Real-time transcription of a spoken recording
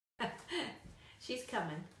She's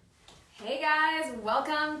coming. Hey guys,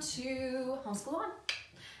 welcome to Homeschool On.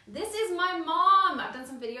 This is my mom. I've done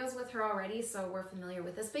some videos with her already, so we're familiar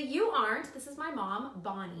with this, but you aren't. This is my mom,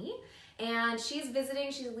 Bonnie, and she's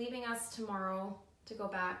visiting. She's leaving us tomorrow to go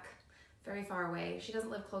back very far away. She doesn't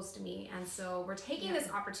live close to me, and so we're taking this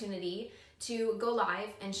opportunity to go live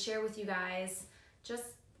and share with you guys just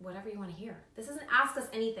whatever you want to hear. This isn't ask us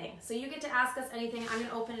anything, so you get to ask us anything. I'm going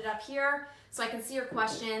to open it up here so I can see your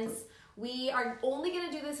questions. We are only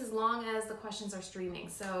going to do this as long as the questions are streaming.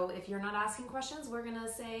 So if you're not asking questions, we're going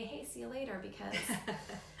to say, hey, see you later,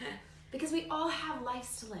 because we all have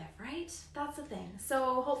lives to live, right? That's the thing.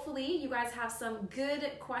 So hopefully you guys have some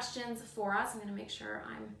good questions for us. I'm going to make sure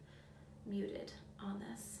I'm muted on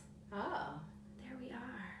this. Oh. There we are.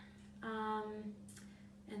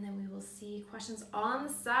 And then we will see questions on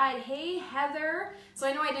the side. Hey, Heather. So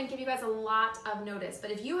I know I didn't give you guys a lot of notice, but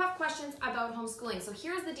if you have questions about homeschooling, so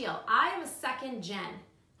here's the deal. I am a second gen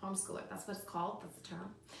homeschooler. That's what it's called. That's the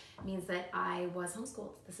term. It means that I was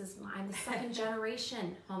homeschooled. I'm the second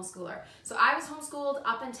generation homeschooler. So I was homeschooled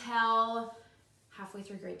up until halfway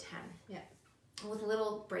through grade 10. Yeah. With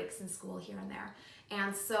little breaks in school here and there.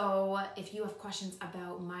 And so if you have questions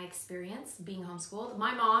about my experience being homeschooled,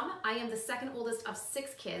 my mom, I am the second oldest of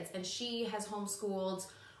 6 kids, and she has homeschooled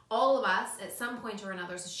all of us at some point or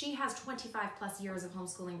another. So she has 25 plus years of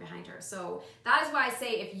homeschooling behind her. So that is why I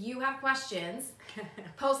say if you have questions,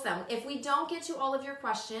 post them. If we don't get to all of your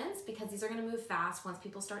questions, because these are going to move fast once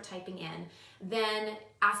people start typing in, then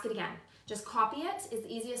ask it again. Just copy it is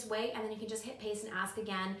the easiest way, and then you can just hit paste and ask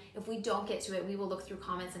again. If we don't get to it, we will look through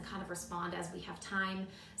comments and kind of respond as we have time.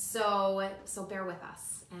 So bear with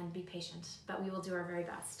us and be patient, but we will do our very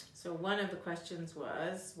best. So one of the questions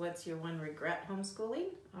was, what's your one regret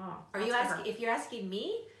homeschooling? Oh, Are you asking? If you're asking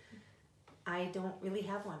me, I don't really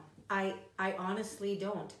have one. I honestly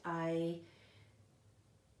don't. I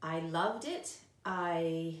loved it.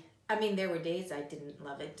 I mean, there were days I didn't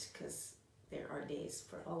love it, because there are days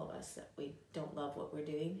for all of us that we don't love what we're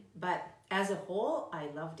doing. But as a whole, I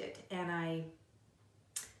loved it. And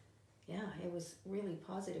it was really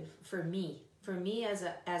positive for me. For me as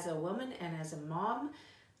a woman and as a mom,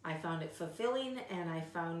 I found it fulfilling, and I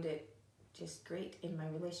found it just great in my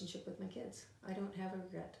relationship with my kids. I don't have a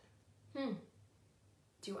regret.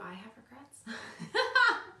 Do I have regrets?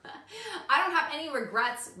 I don't have any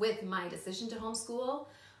regrets with my decision to homeschool.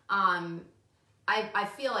 I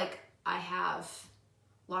feel like I have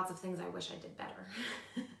lots of things I wish I did better.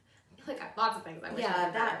 I feel like I have lots of things I wish I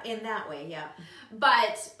did better. In that way, yeah.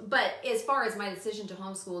 But as far as my decision to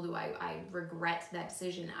homeschool, do I regret that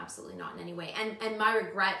decision? Absolutely not in any way. And my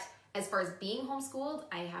regret as far as being homeschooled,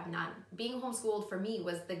 I have none. Being homeschooled for me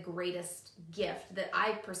was the greatest gift that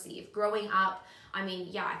I perceive. Growing up, I mean,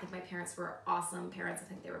 yeah, I think my parents were awesome parents. I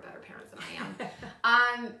think they were better parents than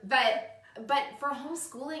I am. But for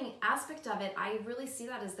homeschooling aspect of it, I really see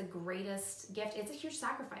that as the greatest gift. It's a huge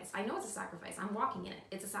sacrifice. I know it's a sacrifice. I'm walking in it.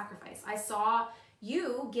 It's a sacrifice. I saw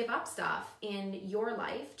you give up stuff in your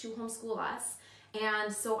life to homeschool us.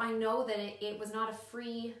 And so I know that it was not a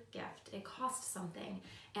free gift. It cost something.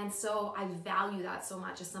 And so I value that so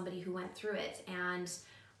much as somebody who went through it. And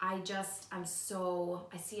I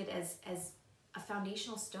see it as a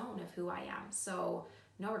foundational stone of who I am. So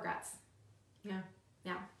no regrets. Yeah.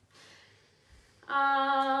 Yeah.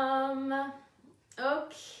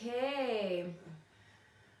 Okay.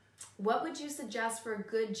 What would you suggest for a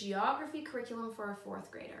good geography curriculum for a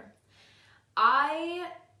 4th grader? I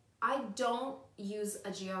don't use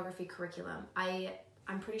a geography curriculum.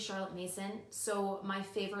 I'm pretty Charlotte Mason, so my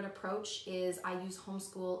favorite approach is I use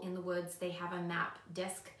Homeschool in the Woods. They have a map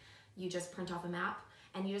disc. You just print off a map,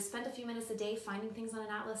 and you just spend a few minutes a day finding things on an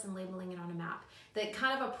atlas and labeling it on a map. The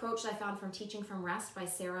kind of approach I found from Teaching from Rest by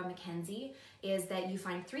Sarah McKenzie is that you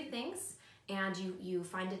find 3 things, and you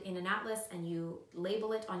find it in an atlas, and you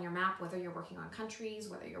label it on your map, whether you're working on countries,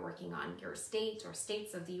 whether you're working on your state or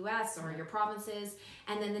states of the US or your provinces,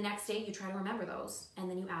 and then the next day you try to remember those, and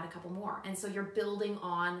then you add a couple more. And so you're building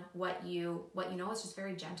on what you know. It's just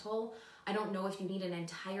very gentle. I don't know if you need an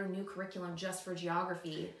entire new curriculum just for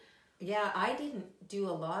geography. Yeah, I didn't do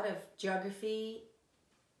a lot of geography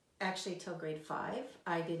actually till grade 5.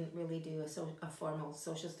 I didn't really do a formal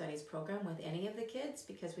social studies program with any of the kids,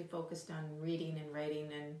 because we focused on reading and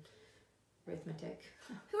writing and arithmetic.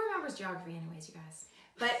 Who remembers geography anyways, you guys?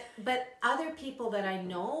 But other people that I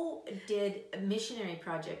know did missionary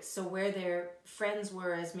projects, so where their friends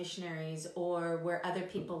were as missionaries or where other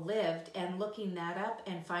people lived, and looking that up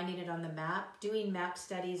and finding it on the map, doing map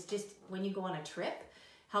studies just when you go on a trip,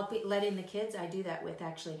 letting the kids. I do that with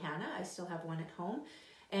actually Hannah. I still have one at home.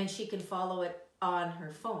 And she can follow it on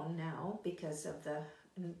her phone now because of the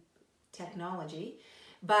technology.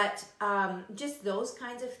 But just those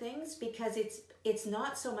kinds of things, because it's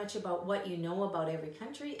not so much about what you know about every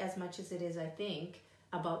country as much as it is, I think,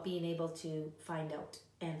 about being able to find out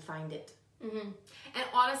and find it. Mm-hmm. And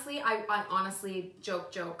honestly, I honestly,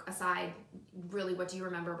 joke aside, really, what do you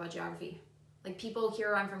remember about geography? Like, people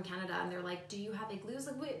here, I'm from Canada, and they're like, do you have igloos?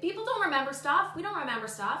 Like, people don't remember stuff. We don't remember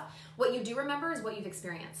stuff. What you do remember is what you've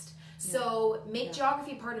experienced. Yeah. So make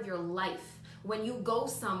geography part of your life. When you go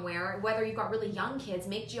somewhere, whether you've got really young kids,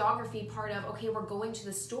 make geography part of, okay, we're going to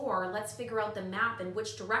the store, let's figure out the map and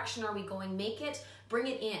which direction are we going, bring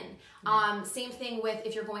it in. Same thing with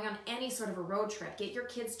if you're going on any sort of a road trip, get your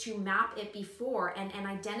kids to map it before and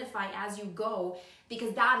identify as you go,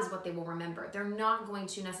 because that is what they will remember. They're not going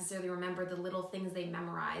to necessarily remember the little things they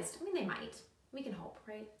memorized. I mean, they might. We can hope,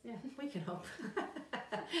 right? Yeah, we can hope.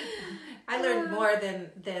 I learned more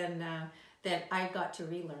than that I got to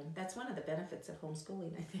relearn. That's one of the benefits of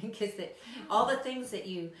homeschooling, I think, is that all the things that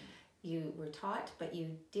you were taught but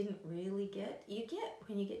you didn't really get, you get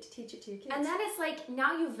when you get to teach it to your kids. And then it's like,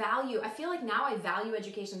 now you value, I feel like now I value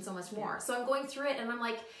education so much more. Yeah. So I'm going through it and I'm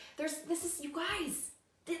like, you guys,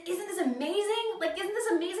 isn't this amazing? Like, isn't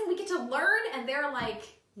this amazing? We get to learn. And they're like,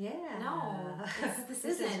 yeah, no, this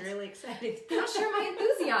is really exciting. They don't share my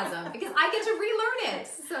enthusiasm because I get to relearn it.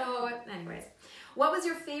 So anyways, what was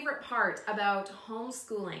your favorite part about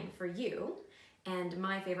homeschooling for you, and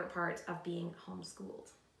my favorite part of being homeschooled?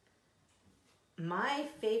 My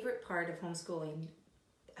favorite part of homeschooling,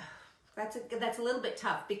 that's a little bit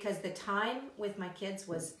tough because the time with my kids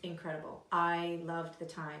was incredible. I loved the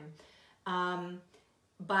time.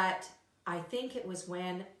 But I think it was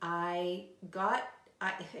when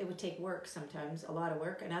it would take work sometimes, a lot of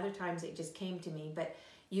work, and other times it just came to me. But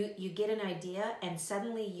you get an idea and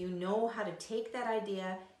suddenly you know how to take that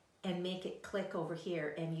idea and make it click over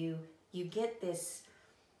here, and you get this,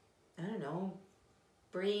 I don't know,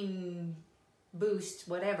 brain boost,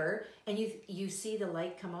 whatever, and you see the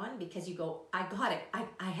light come on because you go, I got it.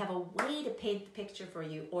 I have a way to paint the picture for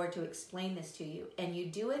you or to explain this to you, and you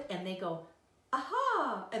do it and they go,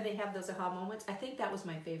 aha, and they have those aha moments. I think that was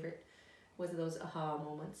my favorite, was those aha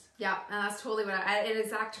moments. Yeah, and that's totally what an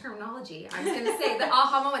exact terminology. I was going to say the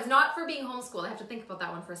aha moments, not for being homeschooled. I have to think about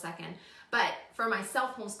that one for a second. But for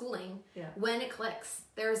myself homeschooling, when it clicks,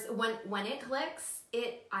 when it clicks,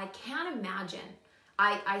 I can't imagine.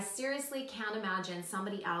 I seriously can't imagine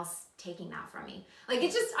somebody else taking that from me. Like,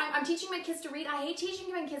 it's just, I'm teaching my kids to read. I hate teaching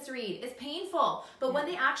my kids to read. It's painful. But when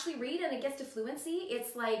they actually read and it gets to fluency,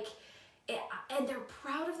 it's like, and they're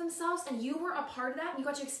proud of themselves, and you were a part of that and you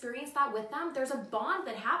got to experience that with them. There's a bond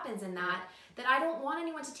that happens in that I don't want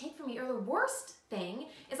anyone to take from me. Or the worst thing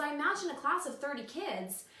is, I imagine a class of 30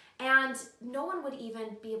 kids and no one would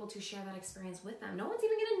even be able to share that experience with them. No one's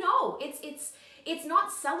even gonna know. It's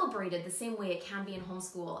not celebrated the same way it can be in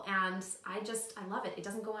homeschool, and I love it. It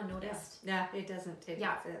doesn't go unnoticed. Yeah, it doesn't.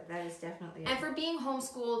 That is definitely it. And for being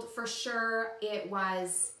homeschooled, for sure, it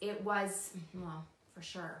was well, for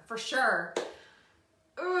sure.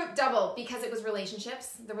 Double, because it was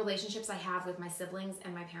relationships. The relationships I have with my siblings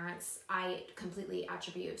and my parents, I completely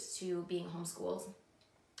attribute to being homeschooled.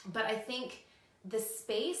 But I think the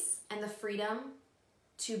space and the freedom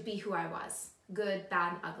to be who I was, good,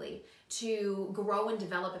 bad, and ugly, to grow and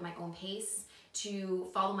develop at my own pace, to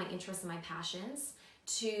follow my interests and my passions,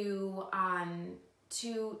 to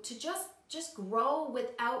just grow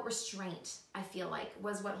without restraint, I feel like,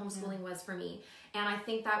 was what homeschooling was for me. And I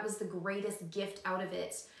think that was the greatest gift out of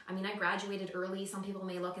it. I mean, I graduated early. Some people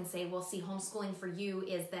may look and say, well, see, homeschooling for you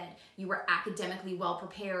is that you were academically well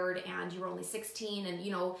prepared and you were only 16 and,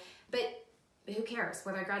 but who cares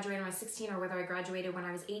whether I graduated when I was 16 or whether I graduated when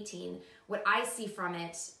I was 18. What I see from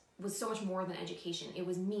it was so much more than education. It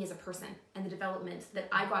was me as a person and the development that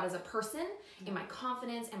I got as a person in my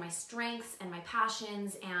confidence and my strengths and my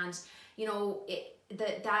passions, and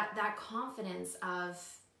that confidence of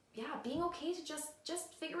being okay to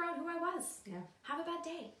just figure out who I was. Yeah. Have a bad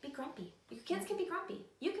day. Be grumpy. Your kids can be grumpy.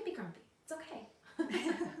 You can be grumpy. It's okay.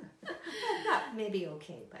 Not maybe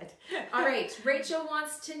okay, but all right. Rachel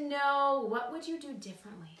wants to know, what would you do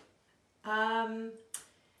differently?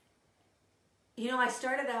 I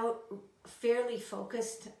started out fairly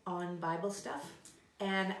focused on Bible stuff,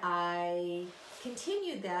 and I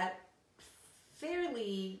continued that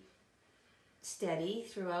fairly steady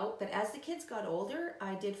throughout. But as the kids got older,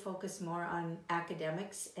 I did focus more on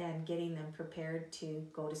academics and getting them prepared to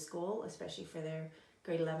go to school, especially for their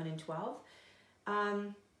grade 11 and 12.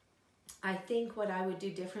 I think what I would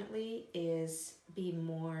do differently is be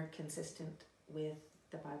more consistent with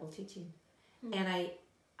the Bible teaching. And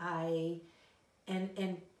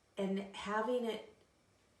and having it,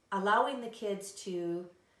 allowing the kids to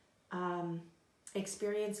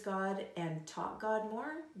experience God and talk God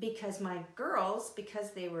more, because my girls,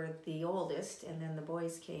 because they were the oldest and then the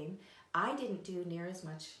boys came, I didn't do near as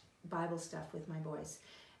much Bible stuff with my boys.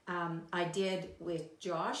 I did with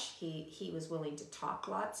Josh. He was willing to talk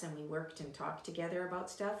lots, and we worked and talked together about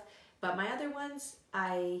stuff. But my other ones,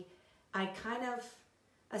 I kind of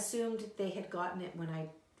assumed they had gotten it when I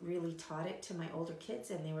really taught it to my older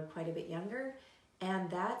kids, and they were quite a bit younger. And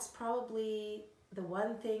that's probably the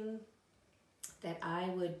one thing that I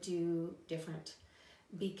would do different,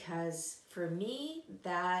 because for me,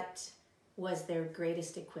 that was their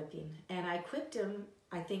greatest equipping. And I equipped them,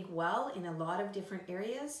 I think, well in a lot of different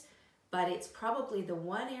areas, but it's probably the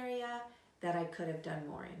one area that I could have done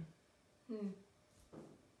more in.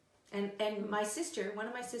 And my sister, one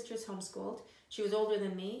of my sisters homeschooled. She was older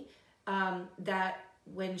than me. That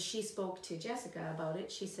when she spoke to Jessica about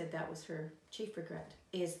it, she said that was her chief regret,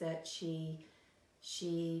 is that she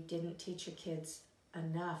didn't teach her kids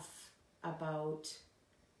enough about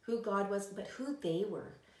who God was, but who they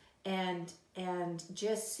were. And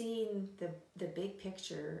just seeing the big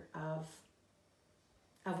picture of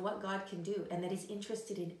what God can do, and that He's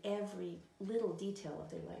interested in every little detail of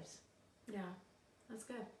their lives. Yeah, that's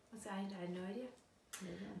good. I had no idea.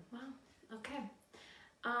 There you go. Wow. Okay.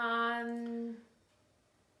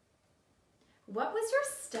 What was your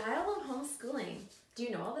style of homeschooling? Do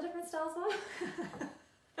you know all the different styles of?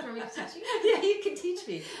 Do you want me to teach you? Yeah, you can teach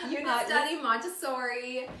me. Unit study,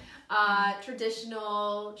 Montessori,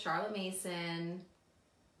 traditional, Charlotte Mason.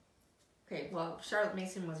 Okay, well, Charlotte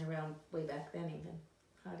Mason was around way back then even.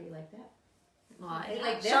 How do you like that? Well, I like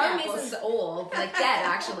like them Charlotte apples. Mason's old, like dead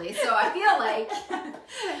actually. So I feel like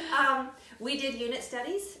we did unit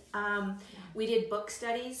studies. We did book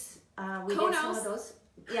studies. We Konos. did some of those.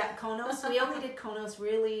 Yeah, Konos. We only did Konos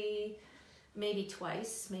really maybe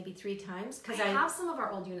twice, maybe 3 times. Because I have some of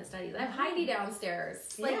our old unit studies. I have Heidi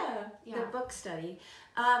downstairs. Like, yeah, the book study.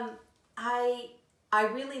 I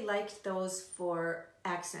really liked those for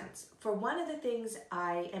accents. For one of the things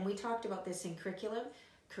and we talked about this in curriculum.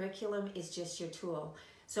 Curriculum is just your tool.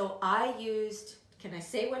 So I used, can I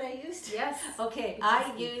say what I used? Yes. Okay,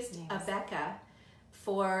 I used Abeka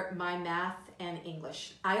for my math and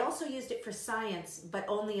English. I also used it for science, but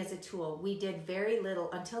only as a tool. We did very little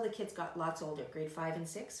until the kids got lots older, grade 5 and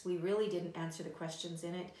 6. We really didn't answer the questions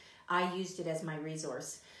in it. I used it as my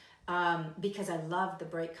resource because I loved the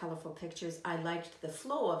bright, colorful pictures. I liked the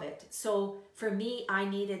flow of it. So for me, I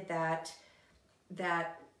needed that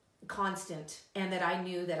constant, and that I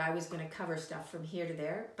knew that I was going to cover stuff from here to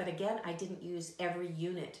there. But again, I didn't use every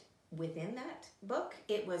unit within that book.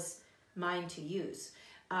 It was mine to use.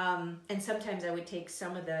 And sometimes I would take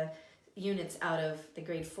some of the units out of the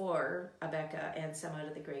grade 4 Abeka and some out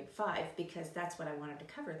of the grade 5, because that's what I wanted to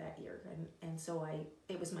cover that year. And so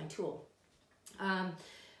it was my tool.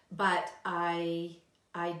 But I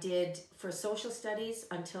did, for social studies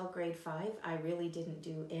until grade 5, I really didn't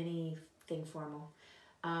do anything formal.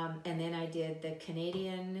 And then I did the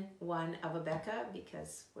Canadian one of Abeka,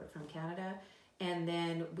 because we're from Canada. And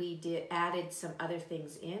then we added some other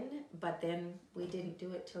things in, but then we didn't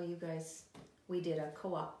do it till we did a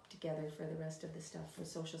co-op together for the rest of the stuff for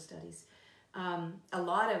social studies. A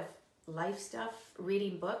lot of life stuff,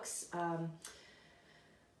 reading books,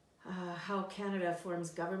 How Canada Forms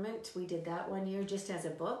Government. We did that one year just as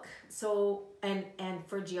a book. So, and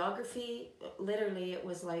for geography, literally it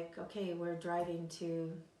was like, okay, we're driving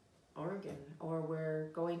to Oregon, or we're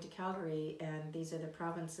going to Calgary, and these are the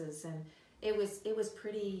provinces, and it was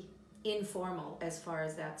pretty informal as far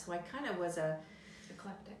as that. So I kind of was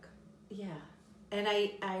eclectic. Yeah. And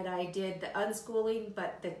I did the unschooling,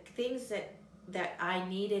 but the things that I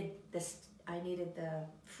needed the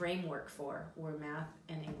framework for were math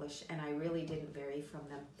and English, and I really didn't vary from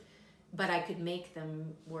them. But I could make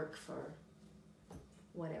them work for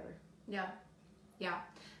whatever. Yeah. Yeah.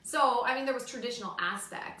 So, I mean, there was traditional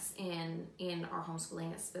aspects in our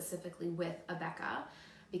homeschooling, specifically with Abeka,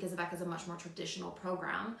 because Abeka is a much more traditional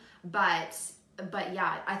program. But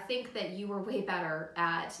yeah, I think that you were way better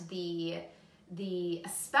at the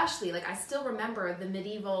especially, like, I still remember the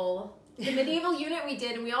medieval unit we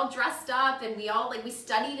did, and we all dressed up, and we all, like, we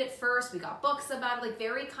studied it first, we got books about it, like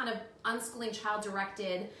very kind of unschooling, child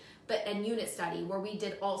directed, and unit study, where we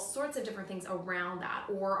did all sorts of different things around that,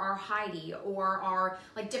 or our Heidi, or our,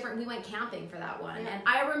 like, we went camping for that one. Yeah. And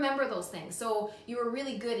I remember those things. So you were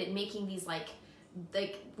really good at making these, like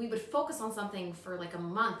we would focus on something for like a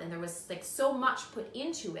month, and there was like so much put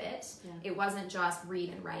into it. Yeah. It wasn't just read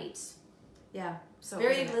and write. Yeah. So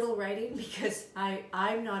very little writing, because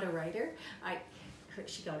I'm not a writer.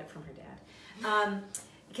 she got it from her dad.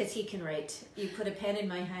 Because he can write. You put a pen in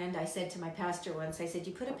my hand. I said to my pastor once, I said,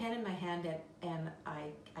 you put a pen in my hand and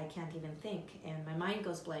I can't even think. And my mind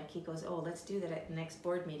goes blank. He goes, oh, let's do that at the next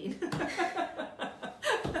board meeting.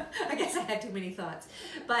 I guess I had too many thoughts.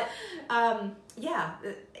 But yeah,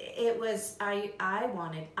 it was, I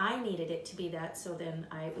needed it to be that. So then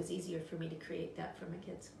it was easier for me to create that for my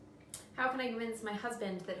kids. How can I convince my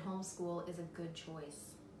husband that homeschool is a good choice?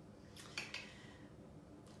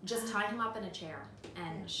 Just tie him up in a chair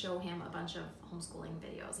and show him a bunch of homeschooling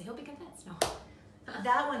videos. He'll be convinced. No.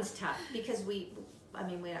 That one's tough because I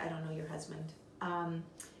don't know your husband.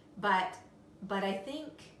 But I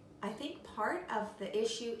think part of the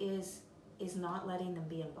issue is not letting them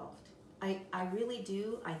be involved. I really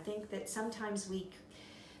do. I think that sometimes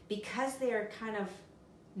because they're kind of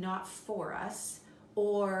not for us,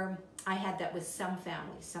 or I had that with some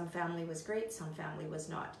families. Some family was great, some family was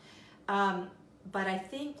not. But I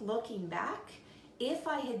think looking back, if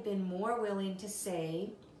I had been more willing to say,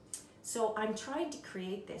 so I'm trying to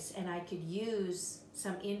create this and I could use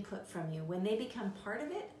some input from you. When they become part of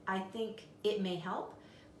it, I think it may help.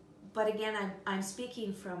 But again, I'm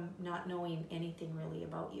speaking from not knowing anything really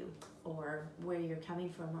about you or where you're coming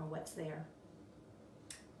from or what's there.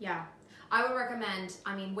 Yeah. I would recommend,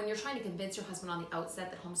 when you're trying to convince your husband on the outset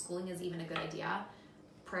that homeschooling is even a good idea,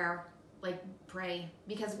 prayer. Pray,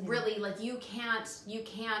 because really, you can't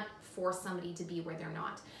force somebody to be where they're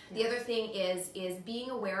not. The other thing is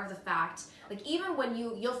being aware of the fact, even when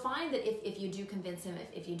you'll find that if you do convince him,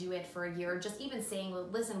 if you do it for a year, just even saying,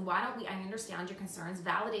 listen, why don't I understand your concerns,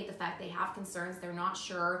 validate the fact they have concerns, they're not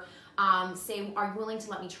sure, say, are you willing to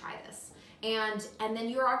let me try this? And then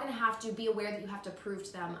you are going to have to be aware that you have to prove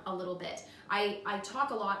to them a little bit. I talk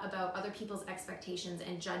a lot about other people's expectations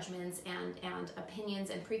and judgments and opinions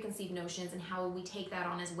and preconceived notions and how we take that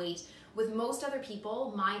on as weight. With most other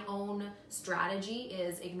people, my own strategy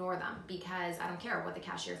is ignore them because I don't care what the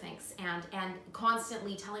cashier thinks, and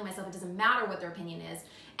constantly telling myself it doesn't matter what their opinion is.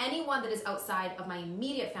 Anyone that is outside of my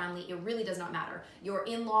immediate family, it really does not matter. Your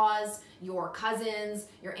in-laws, your cousins,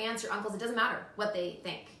 your aunts, your uncles, it doesn't matter what they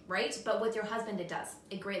think, right? But with your husband, it does.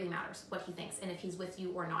 It greatly matters what he thinks and if he's with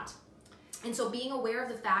you or not. And so being aware of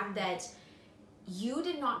the fact that you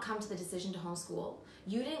did not come to the decision to homeschool.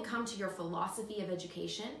 You didn't come to your philosophy of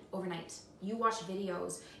education overnight. You watched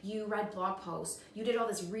videos, you read blog posts, you did all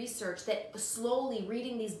this research that slowly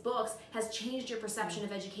reading these books has changed your perception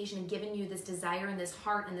of education and given you this desire and this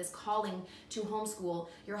heart and this calling to homeschool.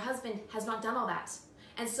 Your husband has not done all that.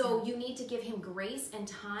 And so you need to give him grace and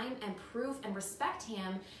time and proof and respect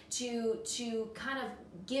him to kind of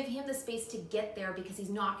give him the space to get there, because he's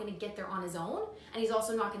not going to get there on his own, and he's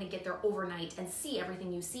also not going to get there overnight and see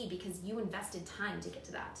everything you see because you invested time to get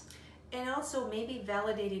to that. And also maybe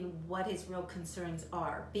validating what his real concerns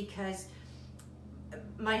are, because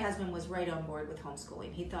my husband was right on board with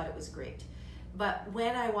homeschooling. He thought it was great. But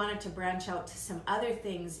when I wanted to branch out to some other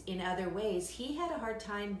things in other ways, he had a hard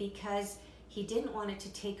time because he didn't want it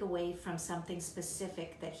to take away from something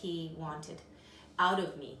specific that he wanted out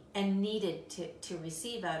of me and needed to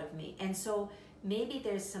receive out of me. And so maybe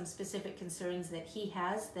there's some specific concerns that he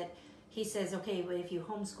has that he says, okay, but if you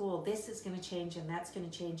homeschool, this is going to change and that's going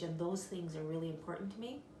to change, and those things are really important to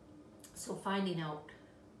me. So finding out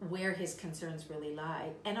where his concerns really lie,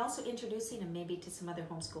 and also introducing him maybe to some other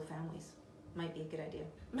homeschool families might be a good idea.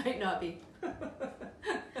 Might not be.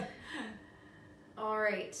 All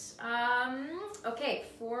right. Okay,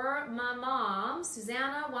 for my mom,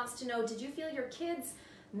 Susanna wants to know, did you feel your kids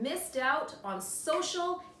missed out on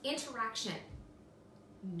social interaction?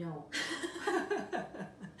 No.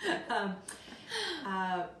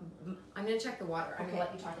 I'm going to check the water. I'm going to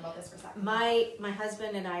let you talk about this for a second. My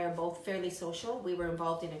husband and I are both fairly social. We were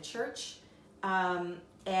involved in a church,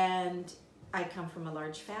 and I come from a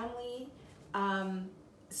large family.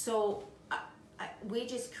 So we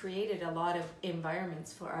just created a lot of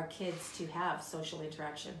environments for our kids to have social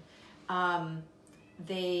interaction.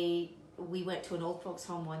 We went to an old folks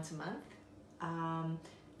home once a month.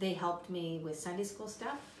 They helped me with Sunday school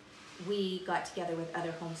stuff. We got together with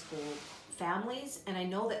other homeschool families, and I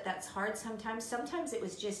know that that's hard sometimes. Sometimes it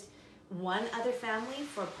was just one other family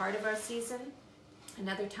for part of our season.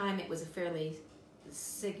 Another time it was a fairly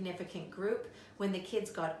significant group. When the kids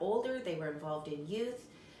got older, they were involved in youth.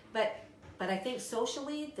 But I think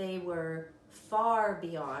socially they were far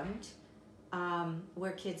beyond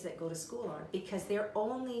where kids that go to school are, because they're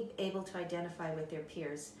only able to identify with their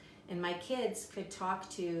peers. And my kids could talk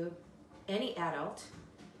to any adult,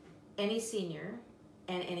 any senior,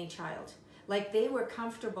 and any child. Like they were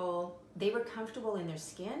comfortable in their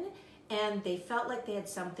skin, and they felt like they had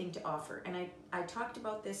something to offer. And I talked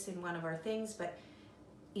about this in one of our things, but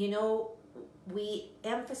you know, we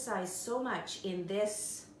emphasize so much in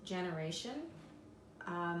this generation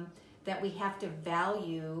that we have to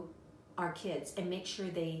value our kids and make sure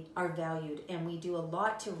they are valued. And we do a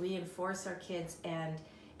lot to reinforce our kids and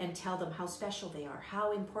tell them how special they are,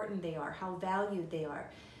 how important they are, how valued they are.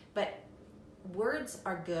 But words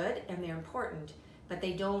are good and they're important, but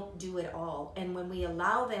they don't do it all. And when we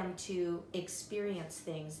allow them to experience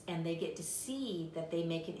things and they get to see that they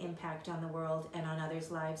make an impact on the world and on others'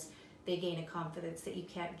 lives, they gain a confidence that you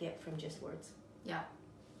can't get from just words. Yeah.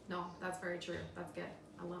 No, that's very true. That's good.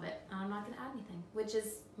 I love it. And I'm not going to add anything, which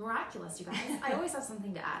is miraculous, you guys. I always have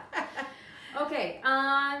something to add. Okay.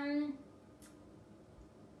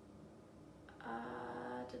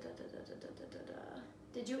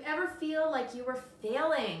 Did you ever feel like you were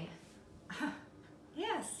failing?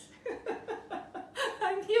 Yes.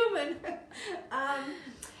 I'm human.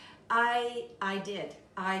 I did.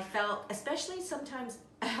 I felt, especially sometimes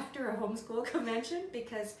after a homeschool convention,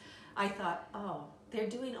 because I thought, oh, they're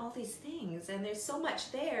doing all these things and there's so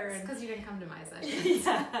much there. It's because you didn't come to my session.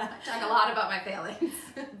 Yeah. I talk a lot about my failings.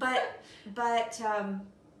 But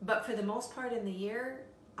for the most part in the year,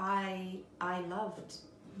 I loved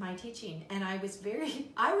my teaching, and I was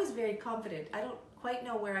very confident. I don't quite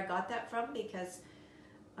know where I got that from, because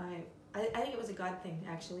I think it was a God thing,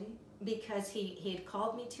 actually, because he had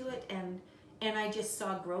called me to it, and I just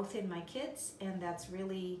saw growth in my kids, and that's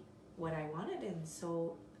really what I wanted. And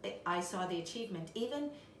so I saw the achievement, even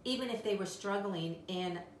if they were struggling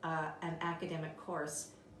in an academic course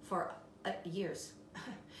for years.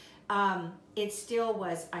 It still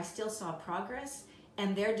was, I still saw progress,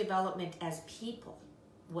 and their development as people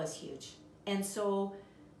was huge. And so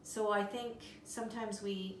I think sometimes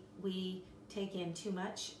we take in too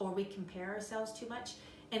much, or we compare ourselves too much.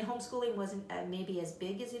 And homeschooling wasn't maybe as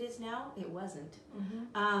big as it is now. It wasn't.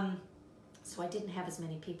 Mm-hmm. So I didn't have as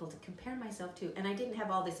many people to compare myself to, and I didn't have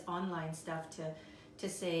all this online stuff to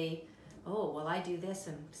say, oh, well, I do this,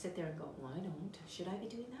 and sit there and go, well, I don't. Should I be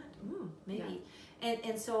doing that? Maybe. Yeah.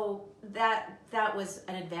 And so that was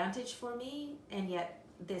an advantage for me, and yet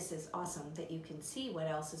this is awesome that you can see what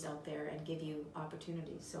else is out there and give you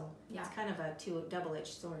opportunities. So yeah, it's kind of a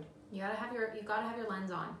double-edged sword. You gotta have your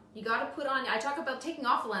lens on. You gotta put on, I talk about taking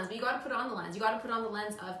off the lens, but you gotta put on the lens. You gotta put on the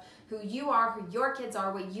lens of who you are, who your kids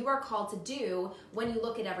are, what you are called to do when you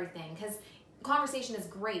look at everything. Because conversation is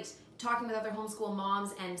great. Talking with other homeschool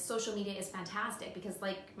moms and social media is fantastic, because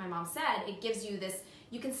like my mom said, it gives you this,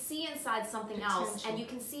 you can see inside something else, and you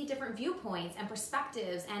can see different viewpoints and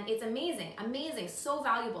perspectives, and it's amazing, so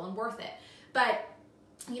valuable and worth it. But,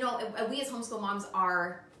 you know, we as homeschool moms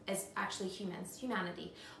are, as actually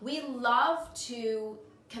humanity, we love to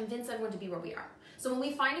convince everyone to be where we are. So when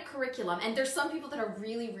we find a curriculum, and there's some people that are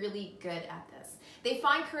really, really good at this, they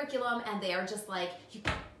find curriculum and they are just like,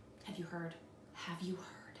 have you heard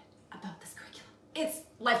about this curriculum? It's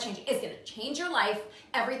life-changing. It's going to change your life.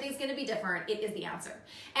 Everything's going to be different. It is the answer.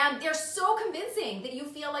 And they're so convincing that you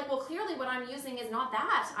feel like, well, clearly what I'm using is not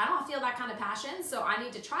that. I don't feel that kind of passion, so I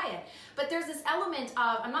need to try it. But there's this element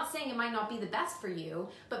of, I'm not saying it might not be the best for you,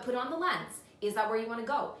 but put on the lens. Is that where you want to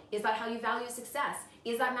go? Is that how you value success?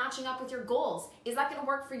 Is that matching up with your goals? Is that going to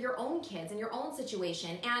work for your own kids and your own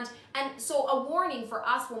situation? And so a warning for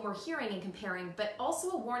us when we're hearing and comparing, but also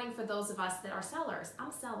a warning for those of us that are sellers. I'm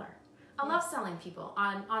a seller. I love selling people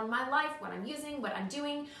on my life, what I'm using, what I'm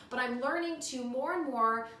doing, but I'm learning to more and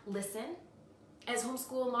more listen. As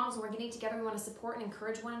homeschool moms, when we're getting together, we want to support and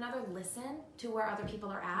encourage one another. Listen to where other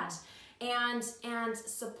people are at, and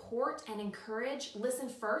support and encourage. Listen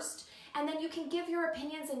first, and then you can give your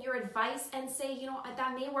opinions and your advice and say, you know,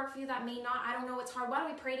 that may work for you, that may not. I don't know, it's hard. Why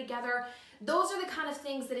don't we pray together? Those are the kind of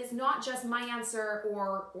things that is not just my answer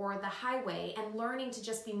or the highway, and learning to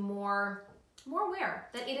just be more aware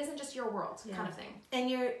that it isn't just your world kind of thing.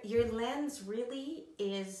 And your lens really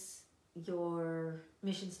is your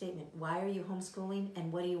mission statement. Why are you homeschooling,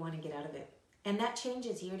 and what do you want to get out of it? And that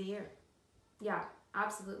changes year to year. Yeah,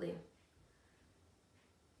 absolutely.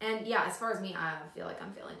 And yeah, as far as me, I feel like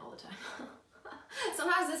I'm failing all the time.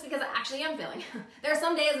 Sometimes it's because I actually am failing. There are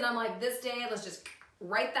some days that I'm like, this day, let's just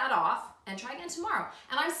write that off and try again tomorrow.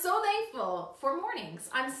 And I'm so thankful for mornings.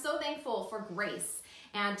 I'm so thankful for grace.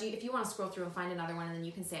 And if you want to scroll through and find another one, and then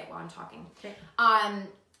you can say it while I'm talking. Okay.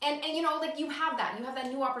 And you know, like you have that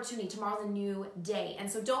new opportunity. Tomorrow's a new day.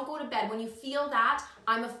 And so don't go to bed when you feel that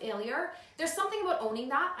I'm a failure. There's something about owning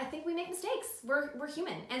that. I think we make mistakes. We're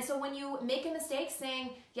human. And so when you make a mistake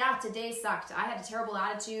saying, yeah, today sucked. I had a terrible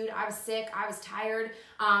attitude. I was sick. I was tired.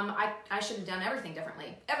 I should have done everything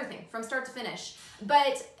differently. Everything from start to finish.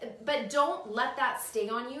 But don't let that stay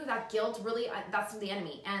on you. That guilt really, that's the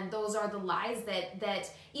enemy. And those are the lies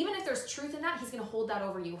that even if there's truth in that, he's going to hold that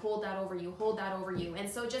over you, hold that over you, hold that over you. And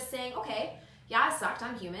so just saying, okay, yeah, I sucked.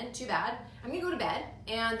 I'm human. Too bad. I'm going to go to bed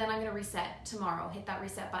and then I'm going to reset tomorrow. Hit that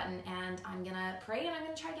reset button and I'm going to pray and I'm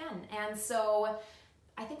going to try again. And so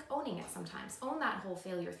I think owning it sometimes. Own that whole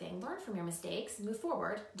failure thing. Learn from your mistakes. Move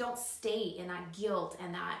forward. Don't stay in that guilt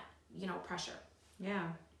and that, pressure. Yeah.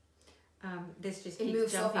 This just It keeps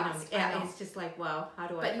moves so jumping on me. fast. Yeah, it's just like, wow, how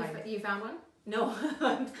do I find it? You found one? No.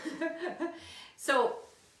 So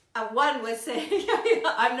one was saying,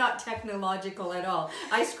 I'm not technological at all.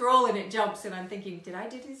 I scroll and it jumps and I'm thinking, did I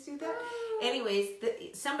just do that? Anyways,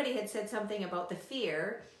 somebody had said something about the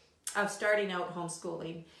fear of starting out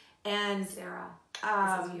homeschooling. And Sarah,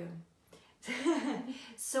 this is you.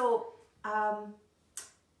 So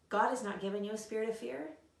God has not given you a spirit of fear.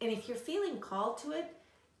 And if you're feeling called to it,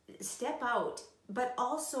 step out, but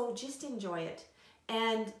also just enjoy it.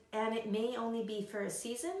 And it may only be for a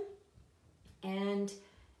season, and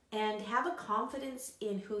have a confidence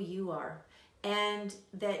in who you are and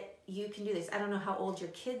that you can do this. I don't know how old your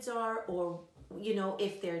kids are, or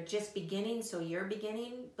if they're just beginning, so you're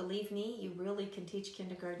beginning. Believe me, you really can teach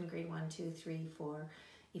kindergarten, grade 1, 2, 3, 4,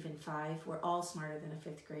 even 5. We're all smarter than a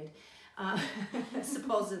 5th grade,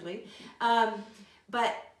 supposedly.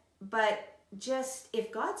 But just,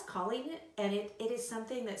 if God's calling it and it is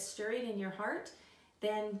something that's stirring in your heart,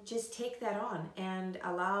 then just take that on and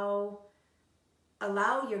allow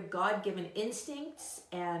your God-given instincts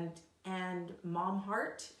and mom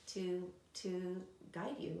heart to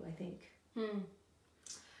guide you, I think.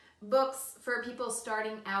 Books for people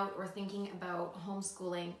starting out or thinking about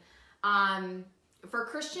homeschooling. For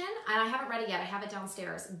Christian, and I haven't read it yet, I have it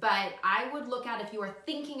downstairs, but I would look at, if you are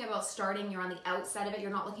thinking about starting, you're on the outside of it,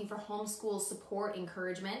 you're not looking for homeschool support,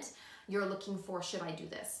 encouragement, you're looking for, should I do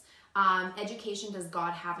this? Education, Does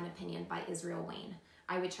God Have an Opinion by Israel Wayne.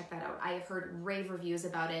 I would check that out. I have heard rave reviews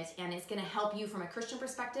about it, and it's going to help you from a Christian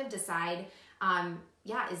perspective decide,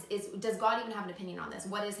 does God even have an opinion on this?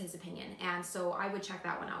 What is his opinion? And so I would check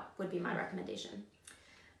that one out, would be my recommendation.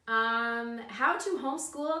 How to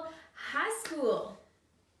homeschool high school.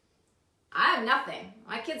 I have nothing.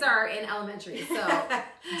 My kids are in elementary, so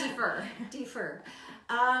defer.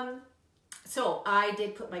 So I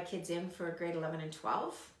did put my kids in for grade 11 and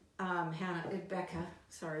 12. Rebecca,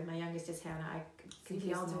 sorry, my youngest is Hannah. I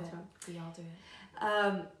confuse them all the time. We all do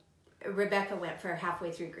it. Rebecca went for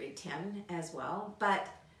halfway through grade 10 as well, but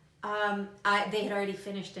they had already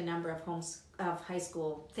finished a number of high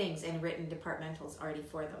school things and written departmentals already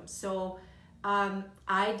for them. So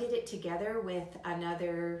I did it together with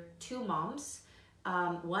another 2 moms.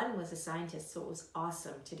 One was a scientist, so it was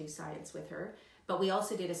awesome to do science with her. But we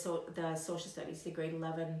also did the social studies, the grade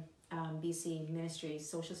 11 BC Ministry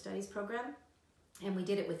Social Studies program. And we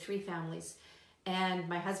did it with 3 families. And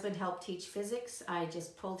my husband helped teach physics. I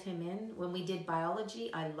just pulled him in. When we did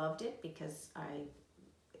biology, I loved it because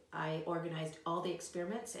I organized all the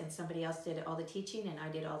experiments and somebody else did all the teaching and I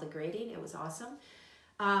did all the grading. It was awesome.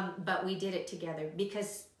 But we did it together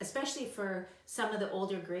because, especially for some of the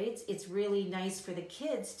older grades, it's really nice for the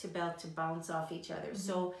kids to be able to bounce off each other. Mm-hmm.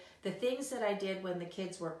 So the things that I did when the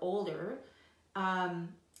kids were older,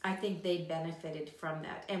 I think they benefited from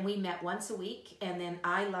that. And we met once a week, and then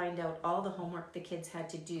I lined out all the homework the kids had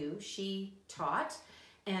to do. She taught,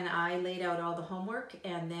 and I laid out all the homework,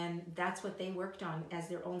 and then that's what they worked on as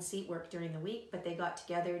their own seat work during the week. But they got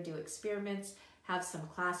together, do experiments, have some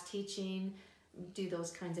class teaching, do those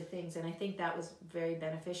kinds of things. And I think that was very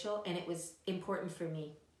beneficial, and it was important for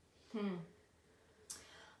me.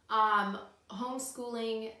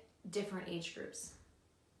 Homeschooling different age groups.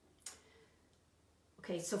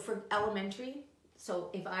 Okay, so for elementary, so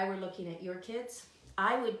if I were looking at your kids,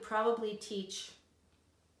 I would probably teach,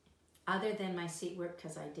 other than my seat work,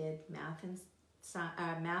 because I did math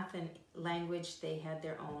and language, they had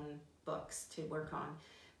their own books to work on.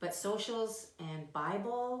 But socials and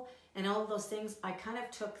Bible and all of those things, I kind of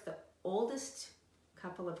took the oldest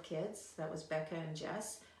couple of kids, that was Becca and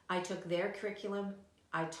Jess. I took their curriculum,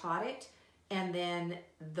 I taught it, and then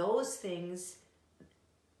those things,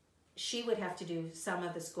 she would have to do some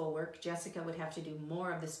of the schoolwork. Jessica would have to do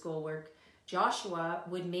more of the schoolwork. Joshua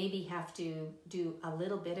would maybe have to do a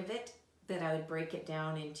little bit of it, that I would break it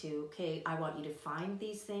down into, okay, I want you to find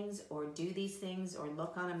these things or do these things or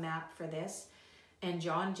look on a map for this. And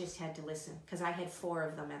John just had to listen because I had 4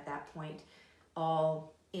 of them at that point.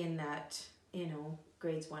 all in that,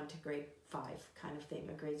 grades 1 to grade 5 kind of thing,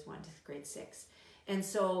 or grades 1 to grade 6. And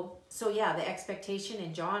so yeah, the expectation,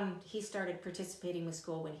 and John, he started participating with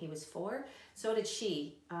school when he was 4. So did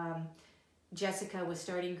she. Jessica was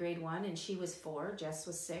starting grade 1 and she was 4. Jess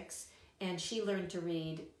was 6. And she learned to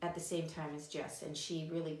read at the same time as Jess. And she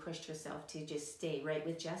really pushed herself to just stay right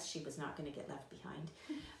with Jess. She was not going to get left behind.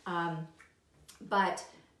 But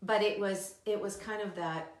it was kind of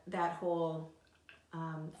that whole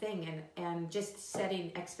thing, and just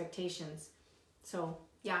setting expectations. So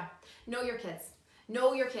yeah, know your kids.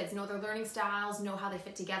 Know your kids, know their learning styles, know how they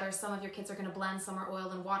fit together. Some of your kids are going to blend, some are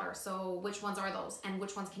oil and water. So which ones are those, and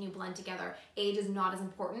which ones can you blend together? Age is not as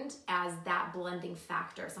important as that blending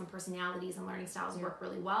factor. Some personalities and learning styles work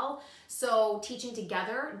really well. So teaching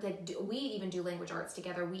together, we even do language arts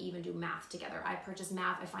together. We even do math together. I purchase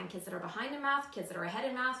math. I find kids that are behind in math, kids that are ahead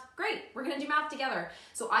in math. Great, we're going to do math together.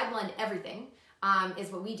 So I blend everything, is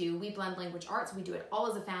what we do. We blend language arts. We do it all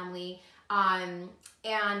as a family.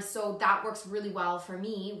 And so that works really well for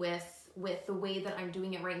me with the way that I'm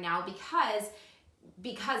doing it right now,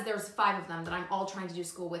 because there's 5 of them that I'm all trying to do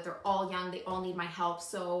school with. They're all young. They all need my help.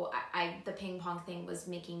 So the ping pong thing was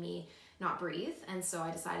making me not breathe. And so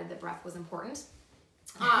I decided that breath was important.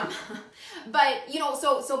 But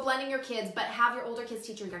so blending your kids, but have your older kids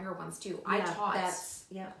teach your younger ones too. I taught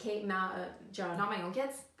Kate, John, not my own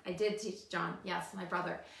kids. I did teach John, yes, my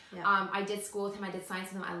brother. Yeah. I did school with him. I did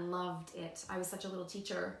science with him. I loved it. I was such a little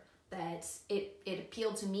teacher that it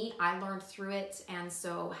appealed to me. I learned through it. And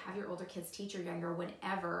so have your older kids teach your younger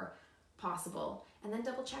whenever possible, and then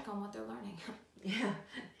double check on what they're learning. Yeah.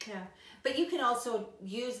 But you can also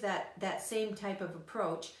use that same type of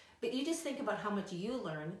approach, but you just think about how much you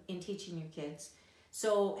learn in teaching your kids.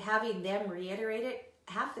 So having them reiterate it,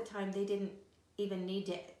 half the time they didn't even need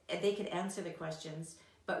to, they could answer the questions,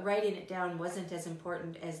 but writing it down wasn't as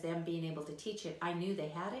important as them being able to teach it. I knew they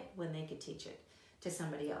had it when they could teach it to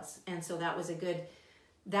somebody else. And so that was a good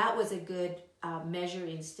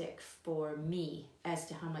measuring stick for me as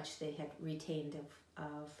to how much they had retained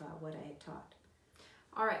of what I had taught.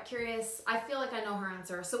 All right, curious. I feel like I know her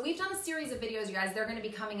answer. So we've done a series of videos, you guys. They're going to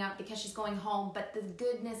be coming up because she's going home, but the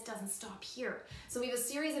goodness doesn't stop here. So we have a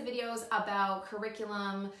series of videos about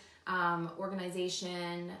curriculum,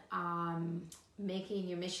 organization, making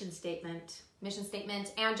your mission statement,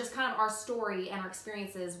 and just kind of our story and our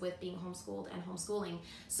experiences with being homeschooled and homeschooling.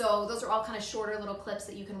 So those are all kind of shorter little clips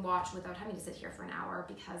that you can watch without having to sit here for an hour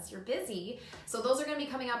because you're busy. So those are going to be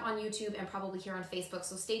coming up on YouTube and probably here on Facebook,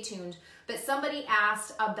 so stay tuned. But somebody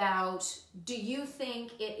asked about, do you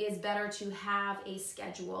think it is better to have a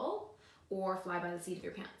schedule or fly by the seat of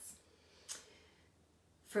your pants?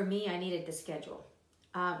 For me, I needed the schedule.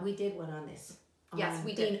 We did one on this. Yes,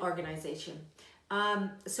 we did. Organization.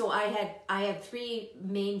 So I had 3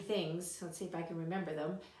 main things. Let's see if I can remember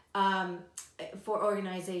them. For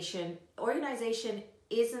organization. Organization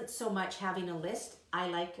isn't so much having a list. I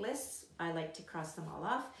like lists. I like to cross them all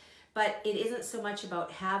off. But it isn't so much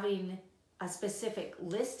about having a specific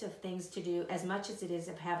list of things to do as much as it is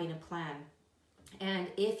of having a plan. And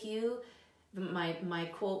my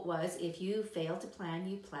quote was, if you fail to plan,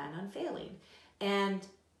 you plan on failing.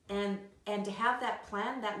 And to have that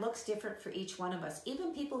plan, that looks different for each one of us.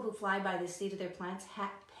 Even people who fly by the seat of their pants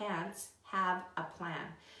have a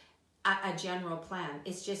plan, a general plan.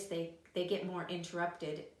 It's just they get more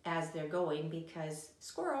interrupted as they're going because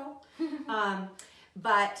squirrel.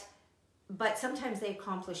 But sometimes they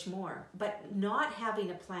accomplish more. But not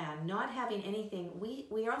having a plan, not having anything, we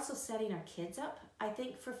are also setting our kids up, I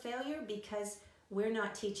think, for failure because we're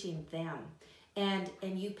not teaching them. And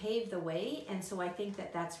you pave the way, and so I think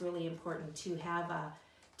that's really important to have a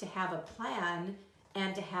plan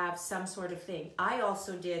and to have some sort of thing. I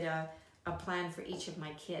also did a plan for each of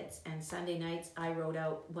my kids, and Sunday nights I wrote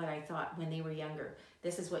out what I thought when they were younger.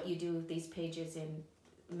 This is what you do with these pages in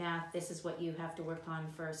math. This is what you have to work on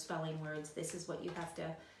for spelling words. This is what you have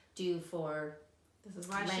to do for This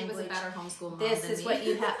is why language. She was a better homeschool mom This than is me. what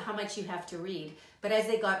you have, how much you have to read. But as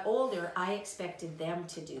they got older, I expected them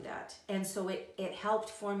to do that. And so it helped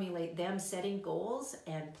formulate them setting goals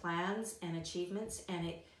and plans and achievements. And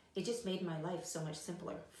it just made my life so much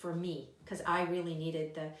simpler for me because I really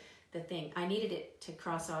needed the thing. I needed it to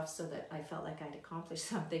cross off so that I felt like I'd accomplished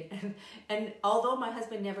something. And although my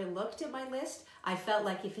husband never looked at my list, I felt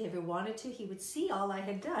like if he ever wanted to, he would see all I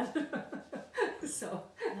had done. So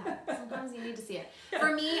yeah, sometimes you need to see it.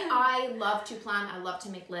 For me, I love to plan. I love to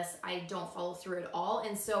make lists. I don't follow through at all.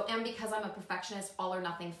 And because I'm a perfectionist, all or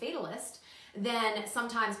nothing fatalist, then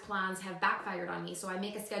sometimes plans have backfired on me. So I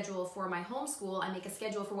make a schedule for my homeschool. I make a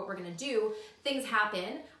schedule for what we're going to do. Things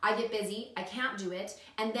happen. I get busy. I can't do it.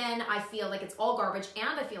 And then I feel like it's all garbage,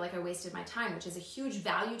 and I feel like I wasted my time, which is a huge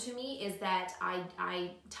value to me, is that I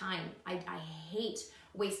hate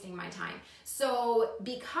wasting my time. So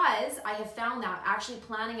because I have found that actually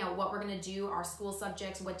planning out what we're going to do, our school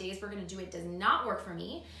subjects, what days we're going to do it, does not work for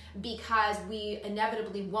me, because we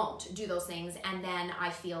inevitably won't do those things, and then I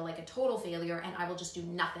feel like a total failure and I will just do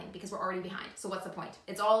nothing because we're already behind. So what's the point?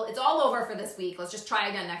 It's all over for this week. Let's just try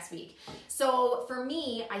again next week. So for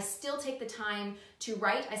me, I still take the time to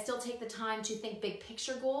write. I still take the time to think big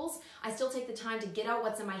picture goals. I still take the time to get out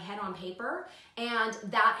what's in my head on paper, and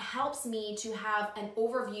that helps me to have an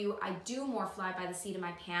overview. I do more fly by the seat of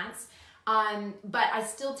my pants, but I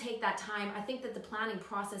still take that time. I think that the planning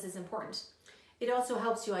process is important. It also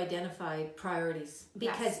helps you identify priorities,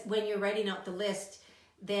 because when you're writing out the list,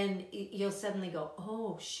 then you'll suddenly go,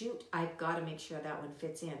 oh shoot, I've got to make sure that one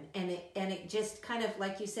fits in. And it just kind of,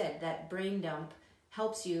 like you said, that brain dump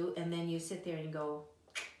helps you, and then you sit there and go,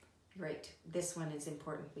 right, this one is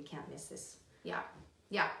important. We can't miss this. Yeah.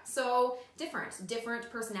 So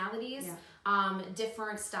different personalities,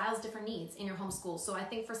 different styles, different needs in your homeschool. So I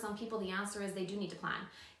think for some people, the answer is they do need to plan,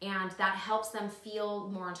 and that helps them feel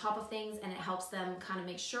more on top of things, and it helps them kind of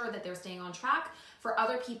make sure that they're staying on track. For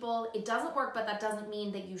other people, it doesn't work, but that doesn't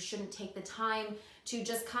mean that you shouldn't take the time to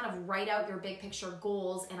just kind of write out your big picture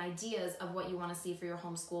goals and ideas of what you want to see for your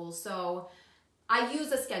homeschool. So I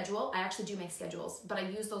use a schedule. I actually do make schedules, but I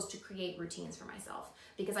use those to create routines for myself,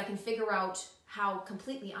 because I can figure out how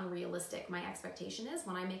completely unrealistic my expectation is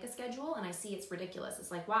when I make a schedule and I see it's ridiculous. It's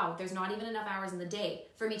like, wow, there's not even enough hours in the day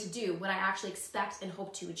for me to do what I actually expect and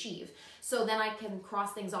hope to achieve. So then I can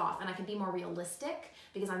cross things off, and I can be more realistic,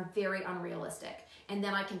 because I'm very unrealistic. And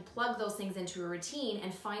then I can plug those things into a routine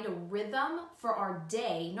and find a rhythm for our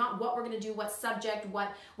day, not what we're going to do, what subject,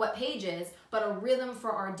 what pages, but a rhythm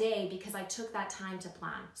for our day, because I took that time to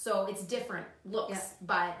plan. So it's different looks,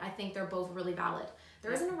 but I think they're both really valid.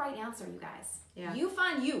 There isn't a right answer, you guys. Yeah. You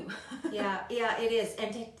find you. yeah, it is.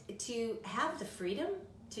 And to have the freedom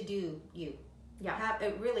to do you. Yeah.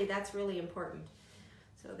 That's really important.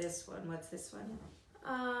 So this one, what's this one?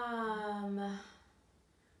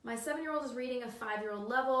 My 7-year-old is reading a 5-year-old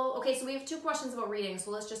level. Okay, so we have 2 questions about reading. So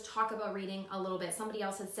let's just talk about reading a little bit. Somebody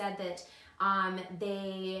else had said that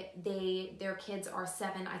their kids are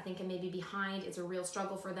 7, I think, and maybe behind. It's a real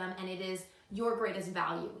struggle for them, and it is your greatest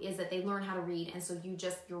value is that they learn how to read. And so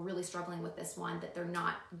you're really struggling with this one, that they're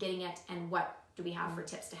not getting it. And what do we have for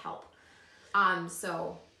tips to help?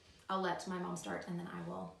 So I'll let my mom start, and then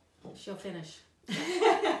she'll finish.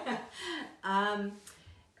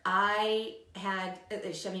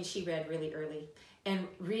 She read really early, and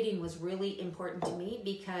reading was really important to me,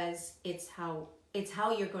 because it's how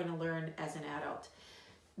you're going to learn as an adult.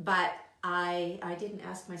 But I didn't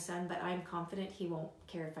ask my son, but I'm confident he won't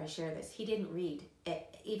care if I share this. He didn't read.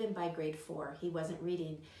 Even by grade 4, he wasn't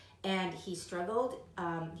reading, and he struggled.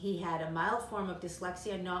 He had a mild form of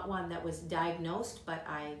dyslexia, not one that was diagnosed, but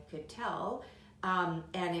I could tell.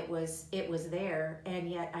 And it was there, and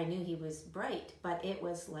yet I knew he was bright, but it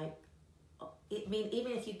was like,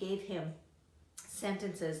 even if you gave him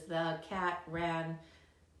sentences, the cat ran,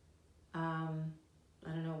 I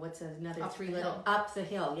don't know, what's another up 3 letter, up the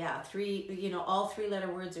hill. Yeah. 3, all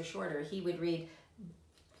 3-letter words are shorter. He would read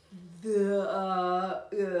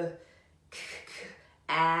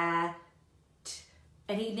and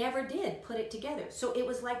he never did put it together. So it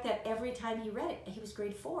was like that every time he read it. He was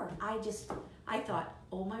grade 4. I thought,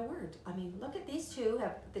 oh my word. I mean, look at these two.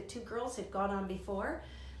 The 2 girls had gone on before,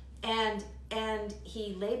 and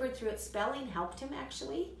he labored through it. Spelling helped him,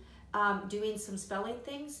 actually, doing some spelling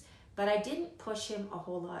things. But I didn't push him a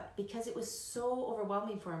whole lot, because it was so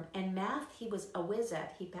overwhelming for him. And math, he was a whiz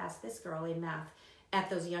at. He passed this girl in math at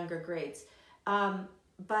those younger grades.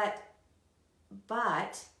 But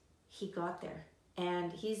he got there,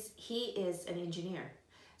 and he is an engineer.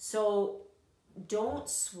 So don't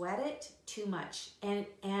sweat it too much. And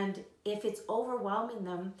if it's overwhelming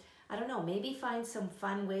them, I don't know, maybe find some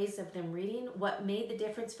fun ways of them reading. What made the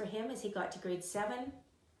difference for him is he got to grade 7,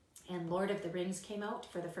 and Lord of the Rings came out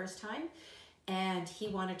for the first time, and he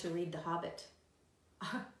wanted to read The Hobbit.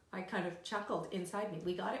 I kind of chuckled inside me.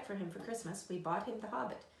 We got it for him for Christmas. We bought him The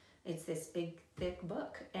Hobbit. It's this big, thick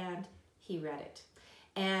book, and he read it.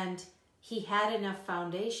 And he had enough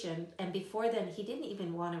foundation, and before then, he didn't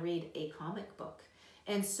even want to read a comic book.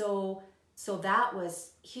 And so that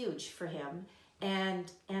was huge for him.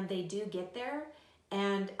 and they do get there.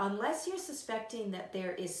 And unless you're suspecting that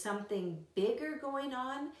there is something bigger going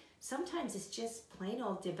on, sometimes it's just plain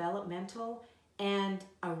old developmental and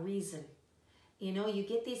a reason. You know, you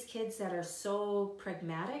get these kids that are so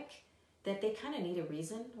pragmatic that they kind of need a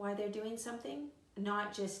reason why they're doing something,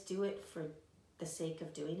 not just do it for the sake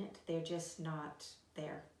of doing it. They're just not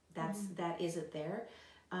there. That isn't there.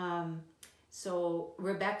 So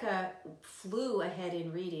Rebecca flew ahead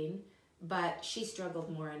in reading, but she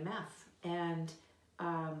struggled more in math. And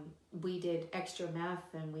we did extra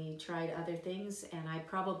math and we tried other things. And I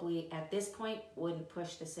probably, at this point, wouldn't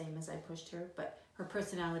push the same as I pushed her, but her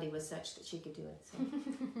personality was such that she could do it. So.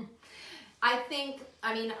 I think,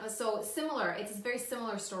 I mean, so similar, it's a very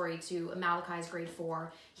similar story to Malachi's grade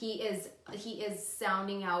 4. He is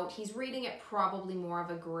sounding out, he's reading at probably more of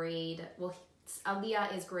a grade, well,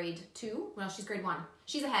 Aaliyah is grade 2, well, she's grade 1.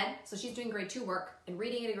 She's ahead, so she's doing grade 2 work and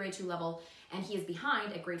reading at a grade 2 level, and he is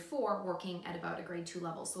behind at grade 4, working at about a grade 2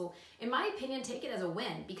 level. So in my opinion, take it as a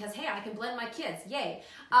win, because hey, I can blend my kids, yay.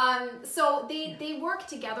 So they work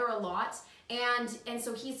together a lot. And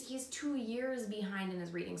so he's 2 years behind in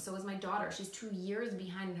his reading. So is my daughter. She's 2 years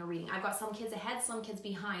behind in her reading. I've got some kids ahead, some kids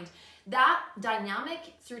behind. That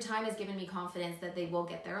dynamic through time has given me confidence that they will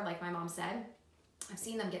get there, like my mom said. I've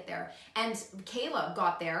seen them get there. And Caleb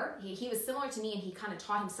got there. He was similar to me, and he kind of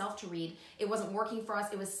taught himself to read. It wasn't working for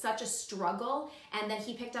us. It was such a struggle. And then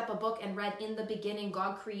he picked up a book and read, "In the beginning,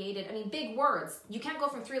 God created." I mean, big words. You can't go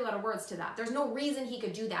from 3-letter words to that. There's no reason he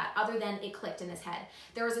could do that other than it clicked in his head.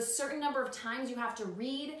 There is a certain number of times you have to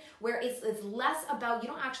read where it's less about, you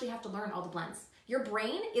don't actually have to learn all the blends. Your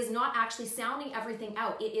brain is not actually sounding everything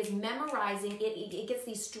out. It is memorizing. It gets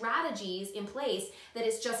these strategies in place that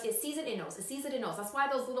it's just, it sees it, it knows. It sees it, it knows. That's why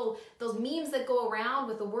those memes that go around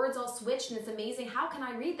with the words all switched and it's amazing. How can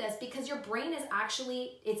I read this? Because your brain is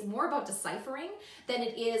actually, it's more about deciphering than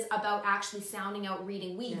it is about actually sounding out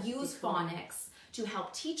reading. We use phonics to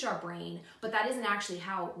help teach our brain, but that isn't actually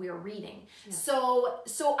how we're reading. Yeah.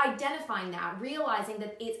 So identifying that, realizing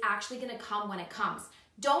that it's actually going to come when it comes.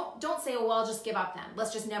 Don't say, oh, well, I'll just give up then.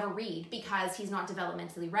 Let's just never read because he's not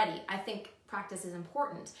developmentally ready. I think practice is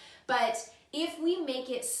important. But if we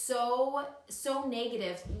make it so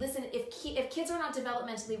negative, listen, if kids are not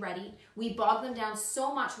developmentally ready, we bog them down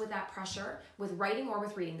so much with that pressure, with writing or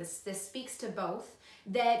with reading. This speaks to both.